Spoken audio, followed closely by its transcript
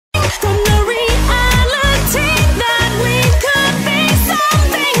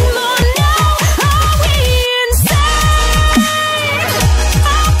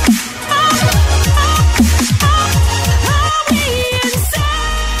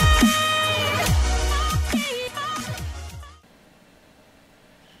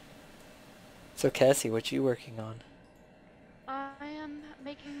So Cassie, what you working on? I am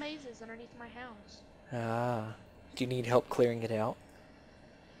making mazes underneath my house. Ah. Do you need help clearing it out?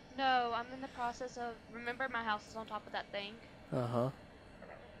 No, I'm in the process of... Remember my house is on top of that thing? Uh-huh.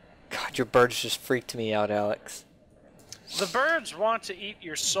 God, your birds just freaked me out, Alex. The birds want to eat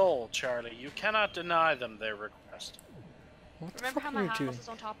your soul, Charlie. You cannot deny them their request. What the Remember fuck how are my you house doing? is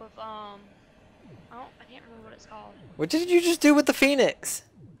on top of, I can't remember what it's called. What did you just do with the phoenix?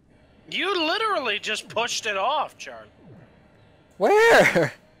 You literally just pushed it off, Charlie.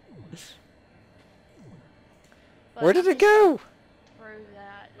 Where? But Where did I'm it go? Through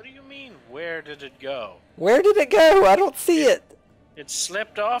that. What do you mean, where did it go? Where did it go? I don't see it. It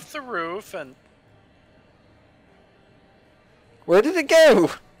slipped off the roof and... Where did it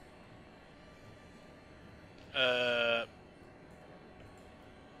go?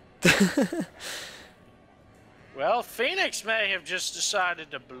 Well, Phoenix may have just decided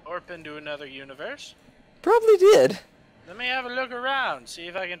to blorp into another universe. Probably did. Let me have a look around, see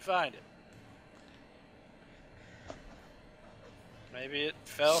if I can find it. Maybe it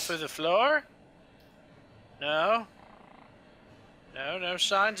fell through the floor? No. No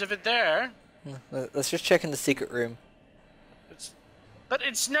signs of it there. Let's just check in the secret room. But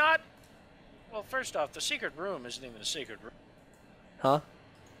it's not... Well, first off, the secret room isn't even a secret room. Huh?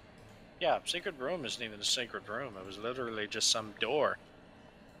 Yeah, secret room isn't even a secret room. It was literally just some door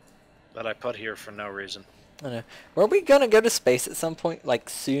that I put here for no reason. I know. Were we gonna go to space at some point,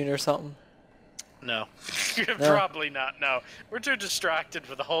 like soon or something? No. No. Probably not, no. We're too distracted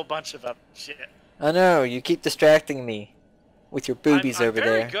with a whole bunch of other shit. I know, you keep distracting me with your boobies I'm over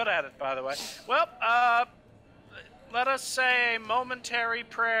very there. good at it, by the way. Well, let us say a momentary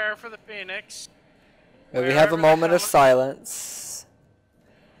prayer for the Phoenix. Well, we have a Wherever the moment of hell it- silence.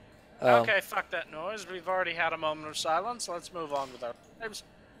 Okay, fuck that noise. We've already had a moment of silence. Let's move on with our lives.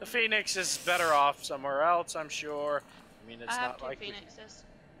 The Phoenix is better off somewhere else, I'm sure. I mean, it's I have not two like phoenixes.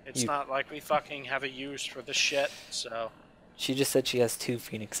 it's not like we fucking have a use for the shit, so She just said she has 2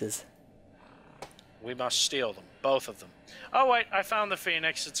 phoenixes. we must steal them, both of them. Oh wait, I found the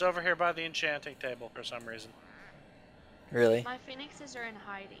Phoenix. It's over here by the enchanting table for some reason. Really? My phoenixes are in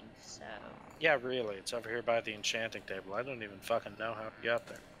hiding, so... Yeah, really, it's over here by the enchanting table. I don't even fucking know how it got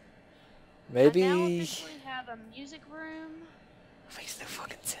there. Maybe... I now officially have a music room, Makes no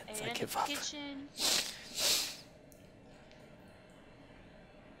fucking sense. I and give a up. kitchen.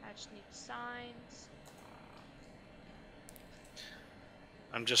 I just need signs.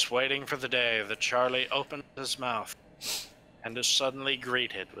 I'm just waiting for the day that Charlie opens his mouth and is suddenly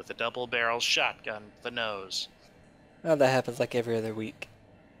greeted with a double-barrel shotgun to the nose. Oh, that happens like every other week.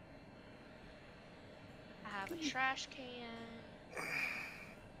 I have a trash can.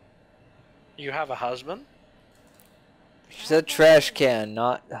 You have a husband? She said trash can,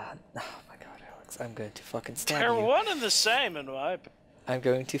 not... oh my god, Alex. I'm going to fucking stab They're you. one and the same in my opinion. I'm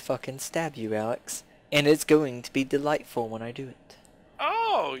going to fucking stab you, Alex. And it's going to be delightful when I do it.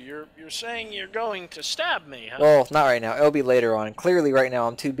 Oh, you're saying you're going to stab me, huh? Well, not right now. It'll be later on. Clearly right now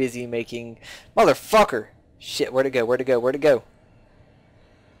I'm too busy making... Motherfucker! Shit, where'd it go? Where'd it go? Where'd it go?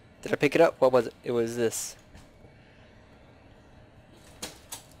 Did I pick it up? What was it? It was this.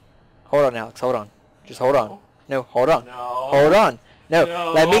 Hold on, Alex. Hold on. Just hold on. No, hold on. No. Hold on. No,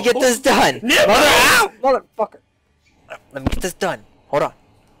 No. let me get this done. No. Ow! Motherfucker. Let me get this done. Hold on.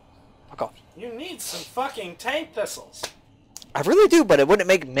 Fuck off. You need some fucking taint thistles. I really do, but it wouldn't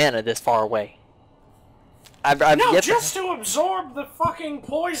make mana this far away. I've No, yet just to absorb the fucking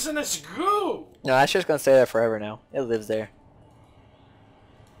poisonous goo. No, that's just gonna stay there forever now. It lives there.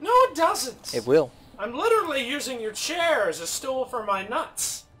 No, it doesn't. It will. I'm literally using your chair as a stool for my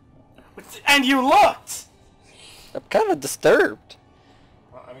nuts. And you looked! I'm kind of disturbed.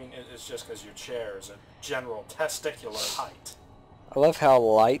 Well, I mean, it's just because your chair is a general testicular height. I love how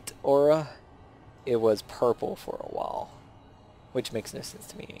light aura, it was purple for a while. Which makes no sense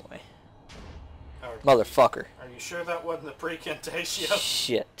to me anyway. Motherfucker. Are you sure that wasn't the precantatio?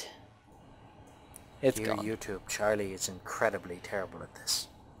 Shit. It's Dear gone. YouTube, Charlie is incredibly terrible at this.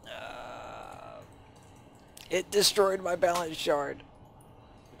 It destroyed my balance shard.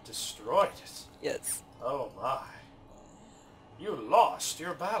 It destroyed it. Yes. Oh my. You lost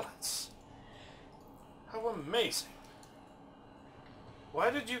your balance. How amazing. Why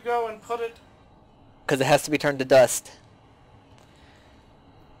did you go and put it... Because it has to be turned to dust.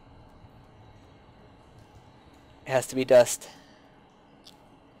 It has to be dust.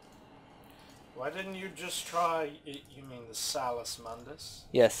 Why didn't you just try... You mean the Salus Mundus?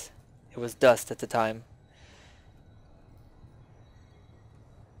 Yes. It was dust at the time.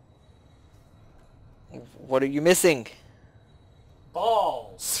 What are you missing?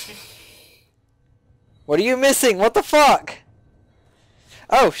 Balls. What are you missing? What the fuck?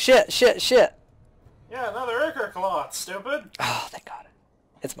 Oh, shit, shit, shit. Yeah, another ichor cloth, stupid. Oh, thank God.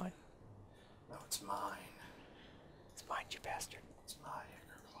 It's mine. No, it's mine. It's mine, you bastard. It's my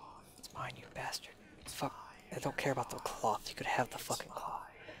ichor cloth. It's mine, you bastard. Fuck. I don't care about the cloth. You could have the fucking cloth.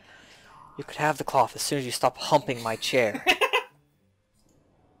 You could have the cloth as soon as you stop humping my chair.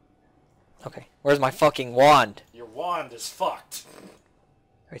 Okay, where's my fucking wand? Your wand is fucked.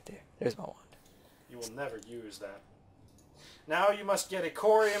 Right there. There's my wand. You will never use that. Now you must get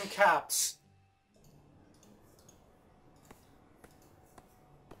Icorium caps.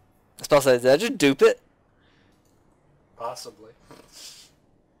 I suppose did I just dupe it? Possibly.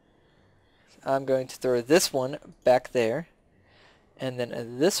 I'm going to throw this one back there. And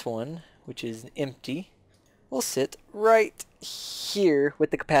then this one, which is empty, will sit right here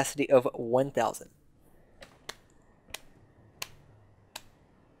with the capacity of 1,000.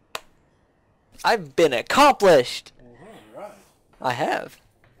 I've been accomplished! Right. I have.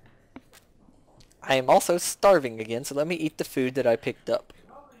 I am also starving again, so let me eat the food that I picked up.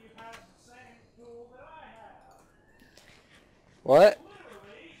 What?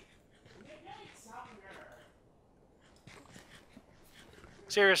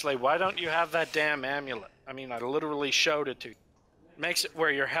 Seriously, why don't you have that damn amulet? I mean, I literally showed it to you. It makes it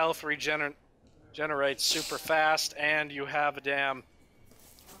where your health regenerates super fast and you have a damn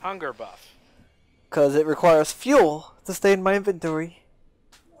hunger buff. Because it requires fuel to stay in my inventory.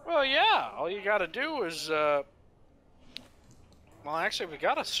 Well, yeah, all you gotta do is, well, actually, we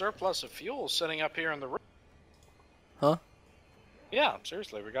got a surplus of fuel sitting up here in the room. Huh? Yeah,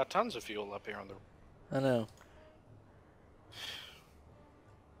 seriously, we got tons of fuel up here on the I know.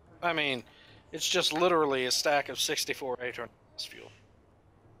 I mean, it's just literally a stack of 64 Atron fuel.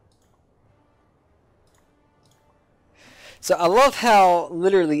 So I love how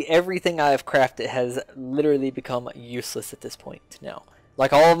literally everything I have crafted has literally become useless at this point now.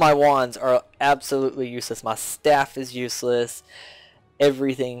 Like all of my wands are absolutely useless. My staff is useless.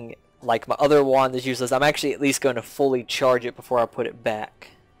 Everything, like my other wand is useless. I'm actually at least going to fully charge it before I put it back,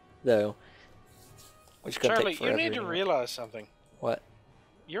 though. Which is going to take forever. Charlie, you need to realize something. What?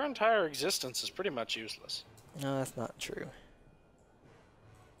 Your entire existence is pretty much useless. No, that's not true.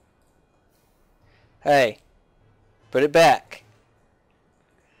 Hey, put it back.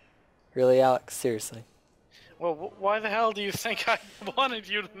 Really, Alex? Seriously. Well, why the hell do you think I wanted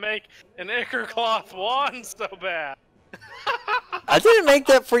you to make an ichor cloth wand so bad? I didn't make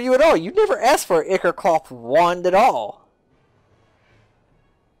that for you at all. You never asked for an ichor cloth wand at all.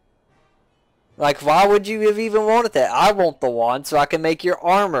 Like, why would you have even wanted that? I want the wand so I can make your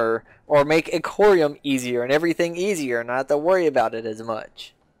armor or make Icorium easier and everything easier and not have to worry about it as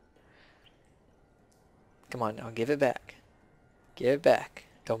much. Come on now, give it back. Give it back.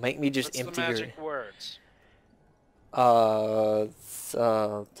 Don't make me just empty your... What's the magic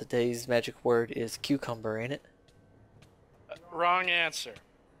words? Today's magic word is cucumber, ain't it? Wrong answer.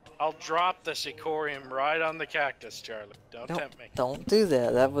 I'll drop this Icorium right on the cactus, Charlie. Don't tempt me. Don't do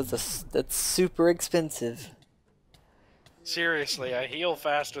that. That's super expensive. Seriously, I heal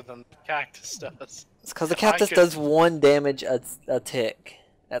faster than the cactus does. It's because the cactus does 1 damage a tick.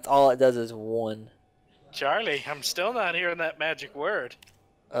 That's all it does is 1. Charlie, I'm still not hearing that magic word.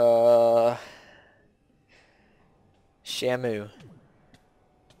 Shamu.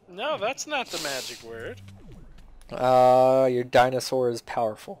 No, that's not the magic word. Your dinosaur is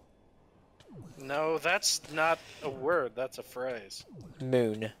powerful. No, that's not a word, that's a phrase.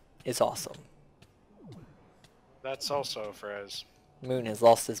 Moon is awesome. That's also a phrase. Moon has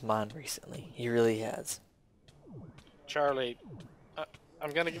lost his mind recently. He really has. Charlie,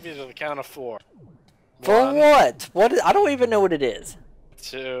 I'm gonna give you to the count of 4. For 1, what? I don't even know what it is.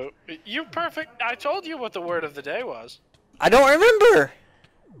 2. You perfect. I told you what the word of the day was. I don't remember.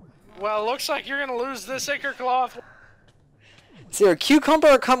 Well, looks like you're gonna lose this ichor cloth. Is there a cucumber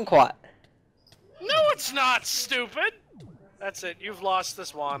or kumquat? No, it's not, stupid! That's it. You've lost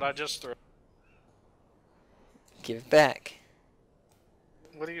this wand. I just threw it. Give it back.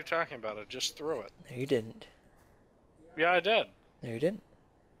 What are you talking about? I just threw it. No, you didn't. Yeah, I did. No, you didn't.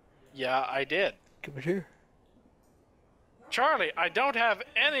 Yeah, I did. Give it here. Charlie, I don't have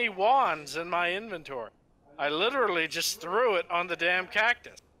any wands in my inventory. I literally just threw it on the damn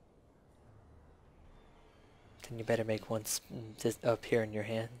cactus. Then you better make one up here in your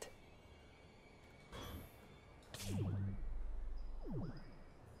hand.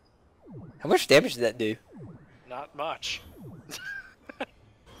 How much damage did that do? Not much. I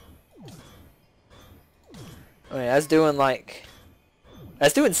mean, that's doing like...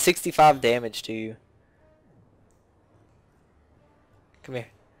 That's doing 65 damage to you. Come here.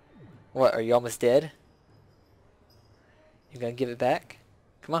 What, are you almost dead? You gonna give it back?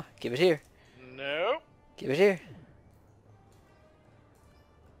 Come on, give it here. No. Give it here.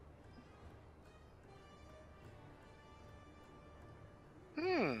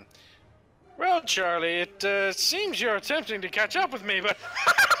 Well, Charlie, it seems you're attempting to catch up with me, but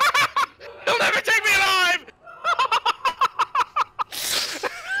you'll never take me alive!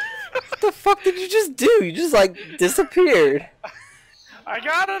 What the fuck did you just do? You just like disappeared. I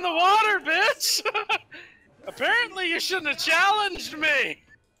got in the water, bitch! Apparently you shouldn't have challenged me!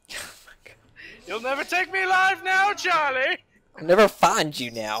 You'll never take me alive now, Charlie! I'll never find you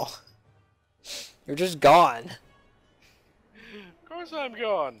now. You're just gone. Of course I'm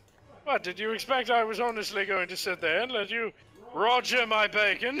gone. What, did you expect I was honestly going to sit there and let you roger my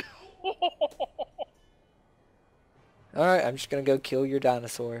bacon? Alright, I'm just gonna go kill your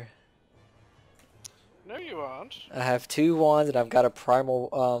dinosaur. No, you aren't. I have 2 wands and I've got a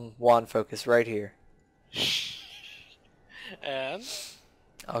primal wand focus right here. And?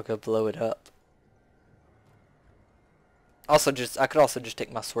 I'll go blow it up. Also, I could also just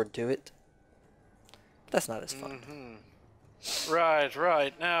take my sword to it. That's not as fun.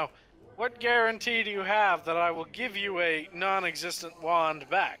 Right. Now, what guarantee do you have that I will give you a non-existent wand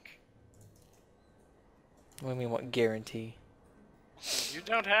back? What do you mean, what guarantee? You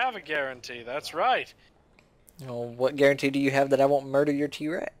don't have a guarantee, that's right. Well, what guarantee do you have that I won't murder your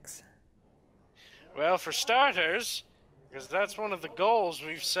T-Rex? Well, for starters, because that's one of the goals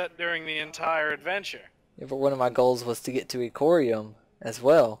we've set during the entire adventure. Yeah, but one of my goals was to get to Ecorium as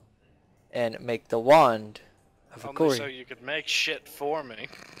well. And make the wand of Only Ecorium. so you could make shit for me.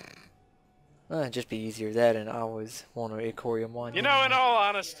 It'd just be easier that, and I always want an Ecorium wand. You know, in all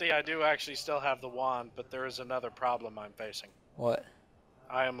honesty, I do actually still have the wand, but there is another problem I'm facing. What?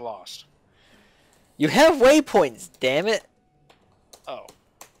 I am lost. You have waypoints, damn it! Oh.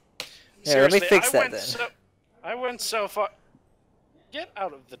 Yeah, let me fix that then. I went so far. Get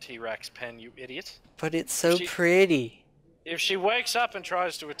out of the T-Rex pen, you idiot. But it's so pretty. If she wakes up and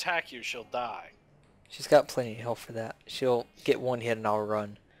tries to attack you, she'll die. She's got plenty of health for that. She'll get 1 hit and I'll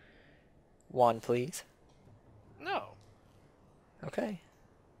run. Wand, please. No. Okay.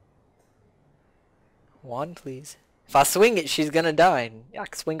 Wand, please. If I swing it, she's gonna die. I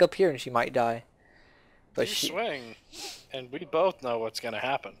can swing up here and she might die. But you swing, and we both know what's gonna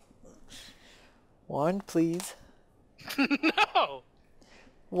happen. Wand, please. No!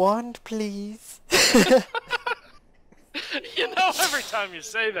 Wand, please. You know, every time you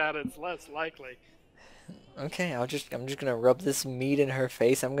say that, it's less likely. Okay, I'm just gonna rub this meat in her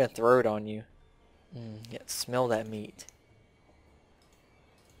face. I'm gonna throw it on you. Yeah, smell that meat.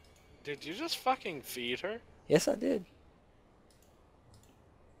 Did you just fucking feed her? Yes, I did.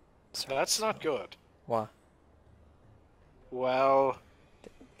 That's not good. Why? Well,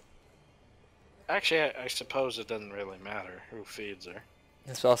 actually, I suppose it doesn't really matter who feeds her.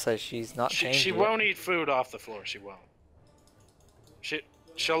 That's what I'll say. She's not changed She yet. won't eat food off the floor. She won't.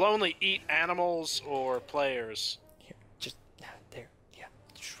 She'll only eat animals or players. Here, just there. Yeah,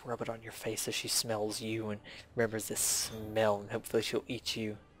 just rub it on your face so she smells you and remembers this smell, and hopefully she'll eat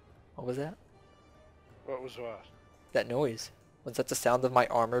you. What was that? What was what? That noise. Was that the sound of my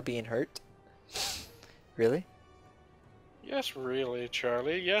armor being hurt? Really? Yes, really,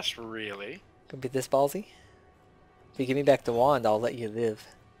 Charlie. Yes, really. Gonna be this ballsy? If you give me back the wand, I'll let you live.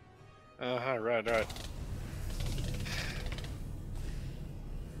 Right.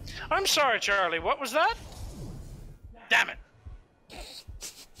 I'm sorry, Charlie. What was that? Damn it.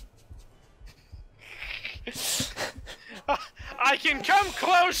 I can come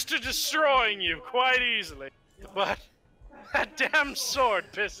close to destroying you quite easily, but that damn sword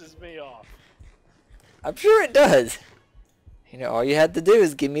pisses me off. I'm sure it does. You know, all you had to do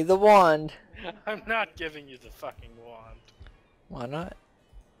is give me the wand. I'm not giving you the fucking wand. Why not?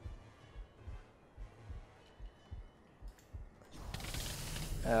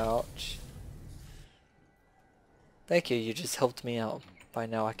 Ouch. Thank you, you just helped me out. By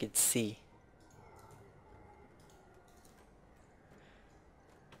now I could see.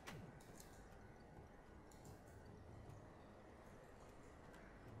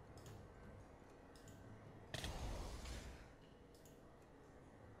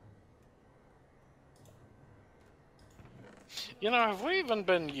 You know, have we even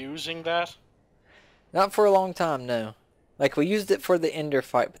been using that? Not for a long time, no. Like, we used it for the Ender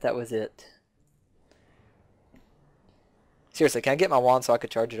fight, but that was it. Seriously, can I get my wand so I could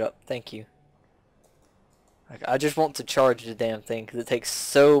charge it up? Thank you. Like, I just want to charge the damn thing, because it takes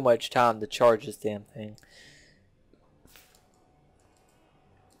so much time to charge this damn thing.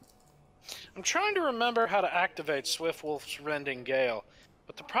 I'm trying to remember how to activate Swiftwolf's Rending Gale,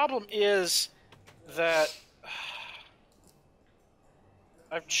 but the problem is that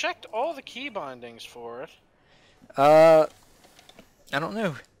I've checked all the key bindings for it. I don't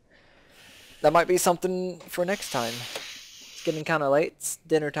know. That might be something for next time. It's getting kind of late. It's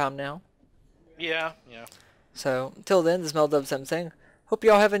dinner time now. Yeah, yeah. So, until then, this is Meldub7 saying, hope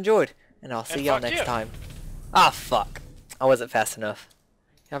y'all have enjoyed, and I'll see And y'all fuck next you. time. Ah, fuck. I wasn't fast enough.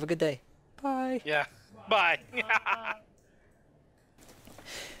 Have a good day. Bye. Yeah. Bye.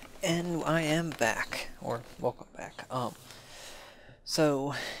 And I am back, or welcome back.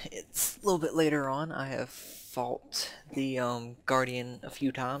 So it's a little bit later on. I have fought the Guardian a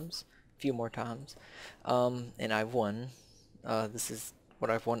few more times, and I've won. This is what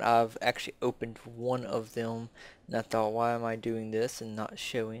I've won. I've actually opened one of them, and I thought, why am I doing this and not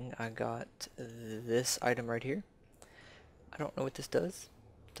showing? I got this item right here. I don't know what this does.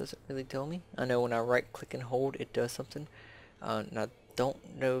 Doesn't really tell me. I know when I right click and hold, it does something. And I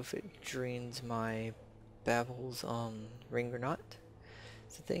don't know if it drains my Babel's ring or not.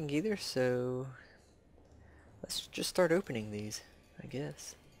 It's a thing either, so let's just start opening these, I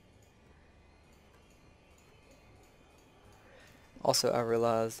guess. Also, I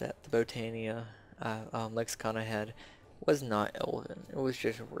realized that the Botania lexicon I had was not Elven. It was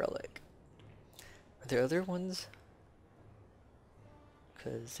just Relic. Are there other ones?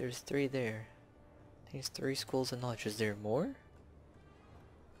 Because there's 3 there. These 3 schools of knowledge. Is there more?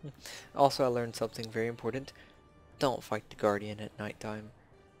 Also, I learned something very important. Don't fight the Guardian at nighttime.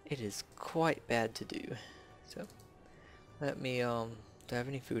 It is quite bad to do. So, let me, do I have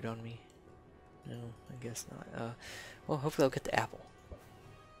any food on me? No, I guess not. Well, hopefully I'll get the apple.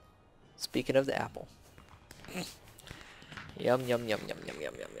 Speaking of the apple. Yum, yum, yum, yum, yum, yum,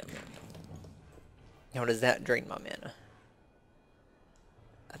 yum, yum, yum. Now, does that drain my mana?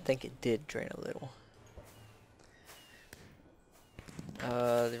 I think it did drain a little.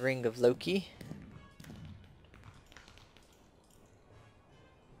 The Ring of Loki.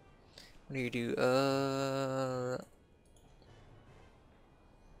 What do you do? The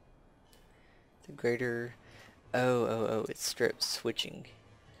greater... Oh, it strips switching.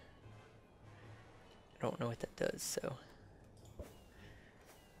 I don't know what that does, so...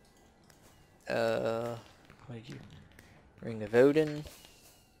 what did you... Ring of Odin.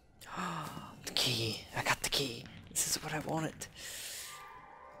 The key! I got the key! This is what I wanted!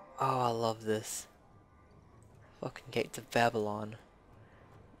 Oh, I love this. Fucking Gates of Babylon.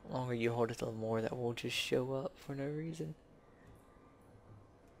 The longer you hold it, the more that will just show up for no reason.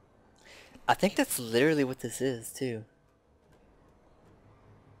 I think that's literally what this is, too.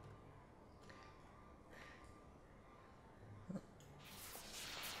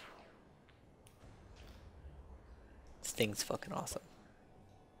 This thing's fucking awesome.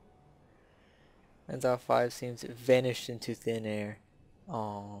 Exile 5 seems vanished into thin air.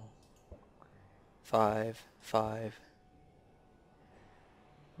 Oh. 5.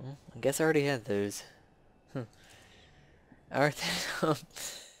 Well, I guess I already had those. Alright then,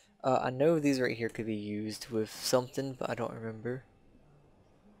 I know these right here could be used with something, but I don't remember.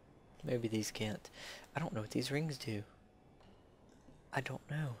 Maybe these can't. I don't know what these rings do. I don't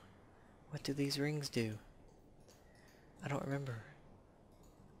know. What do these rings do? I don't remember.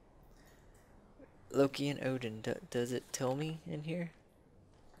 Loki and Odin, does it tell me in here?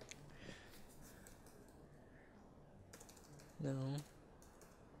 No.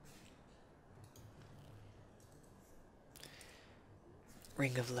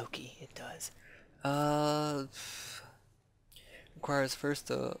 Ring of Loki, it does. Requires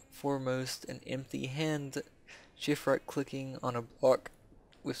first foremost an empty hand. Shift right clicking on a block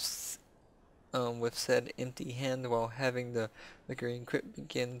with said empty hand while having the recurring crypt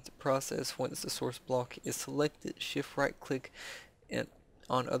begin the process. Once the source block is selected, shift right click and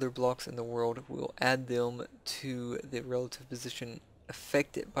on other blocks in the world will add them to the relative position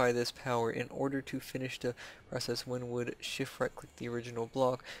affected by this power. In order to finish the process, one would shift right click the original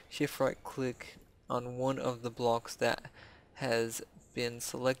block, shift right click on one of the blocks that has been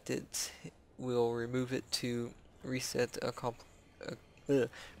selected, will remove it to reset a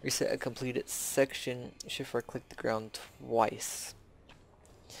completed section. Shift right click the ground twice.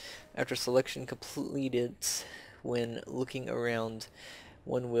 After selection completed, when looking around,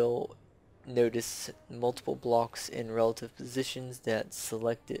 one will notice multiple blocks in relative positions that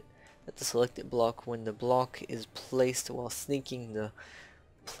the selected block, when the block is placed while sneaking, the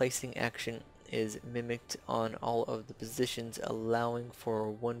placing action is mimicked on all of the positions, allowing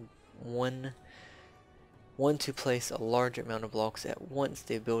for one to place a large amount of blocks at once.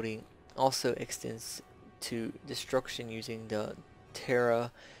 The ability also extends to destruction using the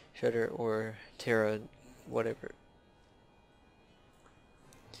Terra Shudder or Terra whatever.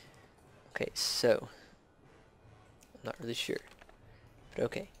 Okay, so I'm not really sure. But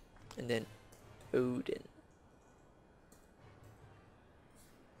okay. And then Odin.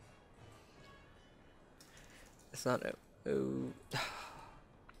 It's not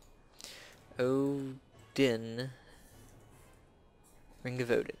Odin. Ring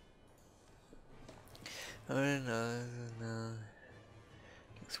of Odin.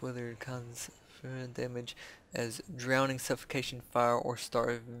 Whether it causes damage as drowning, suffocation, fire, or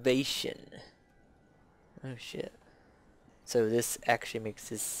starvation. Oh shit. So this actually makes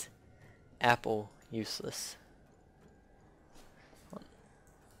this apple useless.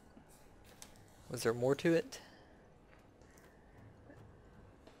 Was there more to it?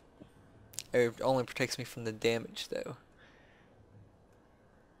 It only protects me from the damage though.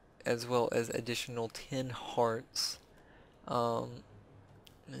 As well as additional 10 hearts. So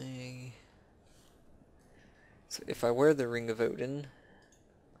if I wear the Ring of Odin,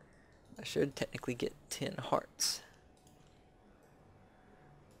 I should technically get 10 hearts.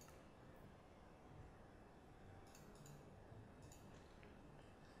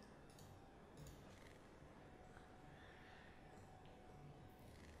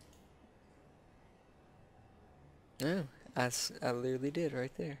 No, I literally did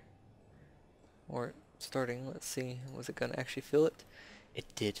right there. Or starting, let's see, was it gonna actually fill it? It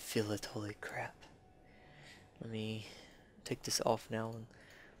did fill it, holy crap. Let me take this off now and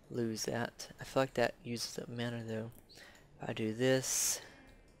lose that. I feel like that uses up mana though. If I do this.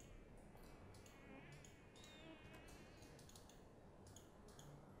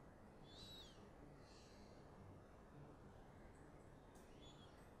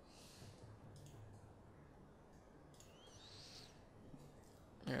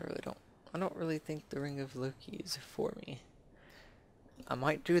 I don't really think the Ring of Loki is for me. I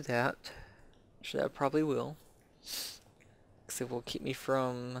might do that. Actually, I probably will. Because it will keep me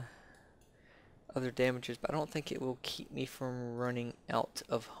from other damages, but I don't think it will keep me from running out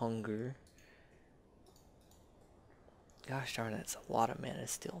of hunger. Gosh darn, that's a lot of mana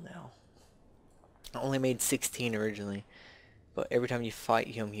still now. I only made 16 originally, but every time you fight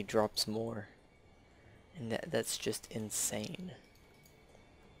him, he drops more. And that's just insane.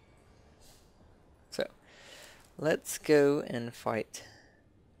 So, let's go and fight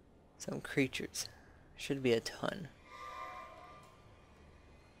some creatures. Should be a ton.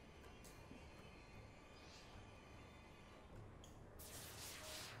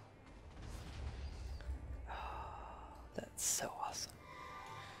 That's so awesome.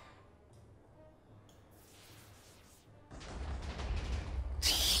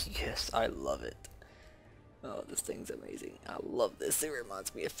 Yes, I love it. Oh, this thing's amazing. I love this. It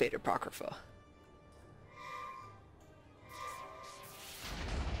reminds me of Fate Apocrypha.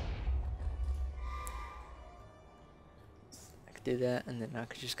 I could do that, and then I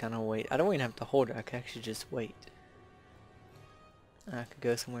could just kind of wait. I don't even have to hold it. I could actually just wait. And I could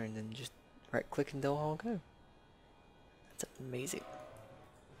go somewhere and then just right click and they'll all go. That's amazing.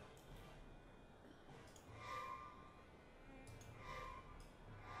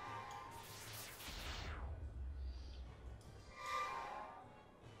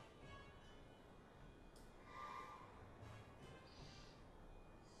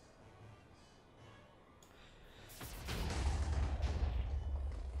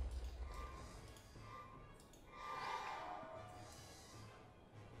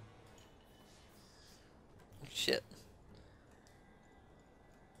 Shit.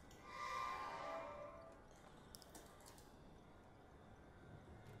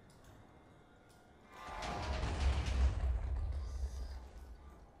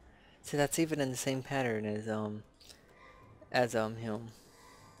 See, that's even in the same pattern as him.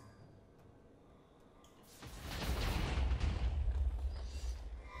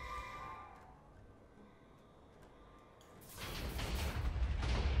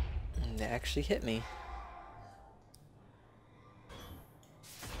 And they actually hit me.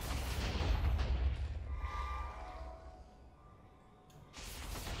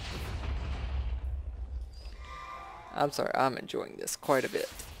 I'm sorry, I'm enjoying this quite a bit.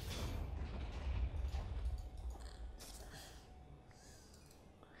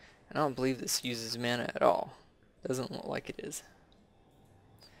 I don't believe this uses mana at all. Doesn't look like it is.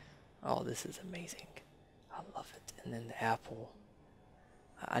 Oh, this is amazing. I love it. And then the apple.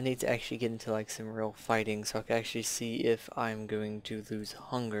 I need to actually get into like some real fighting so I can actually see if I'm going to lose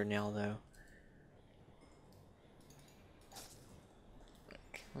hunger now though.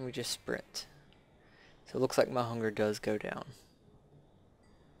 Let me just sprint. So it looks like my hunger does go down.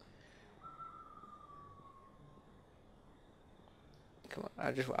 Come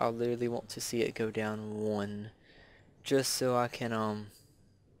on, I literally want to see it go down 1 just so I can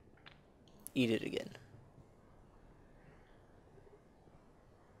eat it again.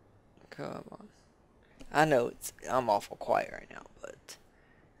 Come on. I know I'm awful quiet right now, but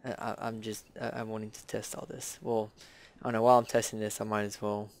I'm wanting to test all this. Well, I don't know, while I'm testing this, I might as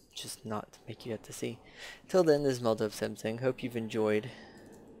well just not make you have to see. Till then, this is ModPack. Hope you've enjoyed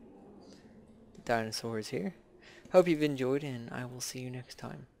the dinosaurs here. Hope you've enjoyed, and I will see you next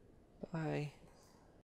time. Bye.